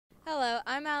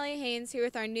Haynes here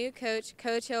with our new coach,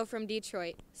 Coach Hill from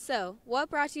Detroit. So, what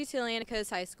brought you to Atlantic Coast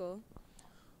High School?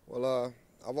 Well,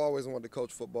 I've always wanted to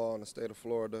coach football in the state of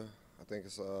Florida. I think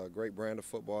it's a great brand of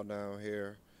football down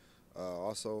here.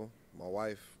 Also, my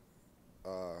wife,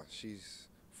 she's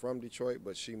from Detroit,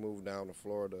 but she moved down to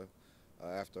Florida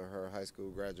after her high school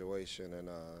graduation, and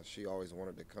she always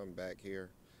wanted to come back here,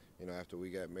 after we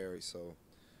got married. So,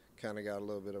 kind of got a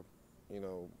little bit of,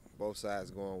 both sides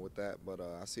going with that. But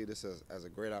I see this as a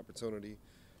great opportunity.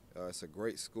 It's a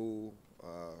great school.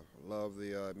 Love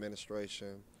the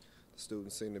administration. The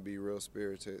students seem to be real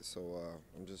spirited, so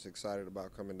I'm just excited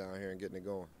about coming down here and getting it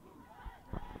going.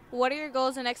 What are your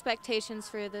goals and expectations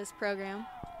for this program?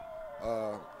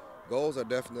 Goals are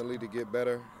definitely to get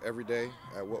better every day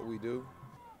at what we do.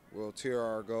 We'll tier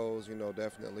our goals,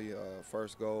 definitely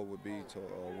first goal would be to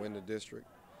win the district.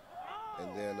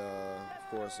 And then,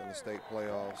 of course, in the state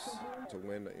playoffs to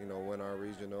win, win our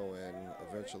regional and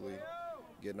eventually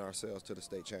getting ourselves to the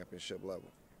state championship level.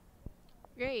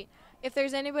 Great. If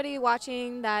there's anybody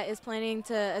watching that is planning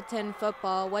to attend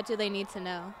football, what do they need to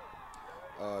know?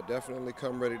 Definitely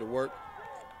come ready to work.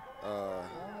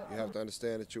 You have to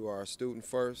understand that you are a student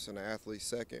first and an athlete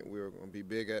second. We're going to be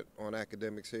big on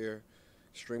academics here,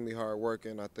 extremely hard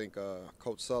working. I think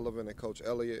Coach Sullivan and Coach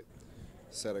Elliott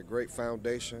set a great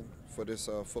foundation for this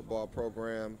football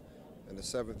program in the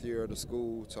 7th year of the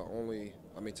school.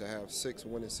 To have 6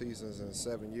 winning seasons in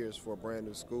 7 years for a brand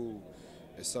new school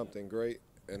is something great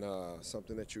and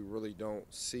something that you really don't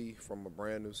see from a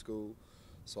brand new school.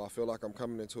 So I feel like I'm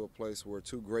coming into a place where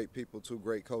 2 great people, 2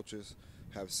 great coaches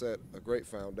have set a great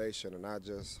foundation, and I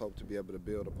just hope to be able to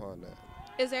build upon that.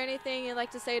 Is there anything you'd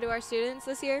like to say to our students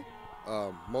this year?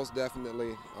 Most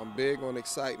definitely. I'm big on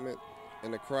excitement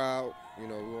in the crowd. We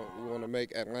want to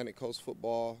make Atlantic Coast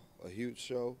football a huge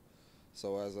show.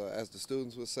 So as the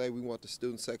students would say, we want the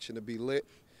student section to be lit.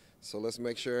 So let's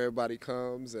make sure everybody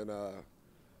comes and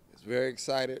is very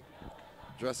excited,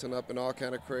 dressing up in all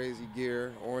kind of crazy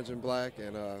gear, orange and black,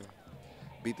 and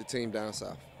beat the team down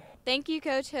south. Thank you,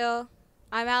 Coach Hill.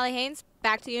 I'm Allie Haynes.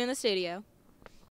 Back to you in the studio.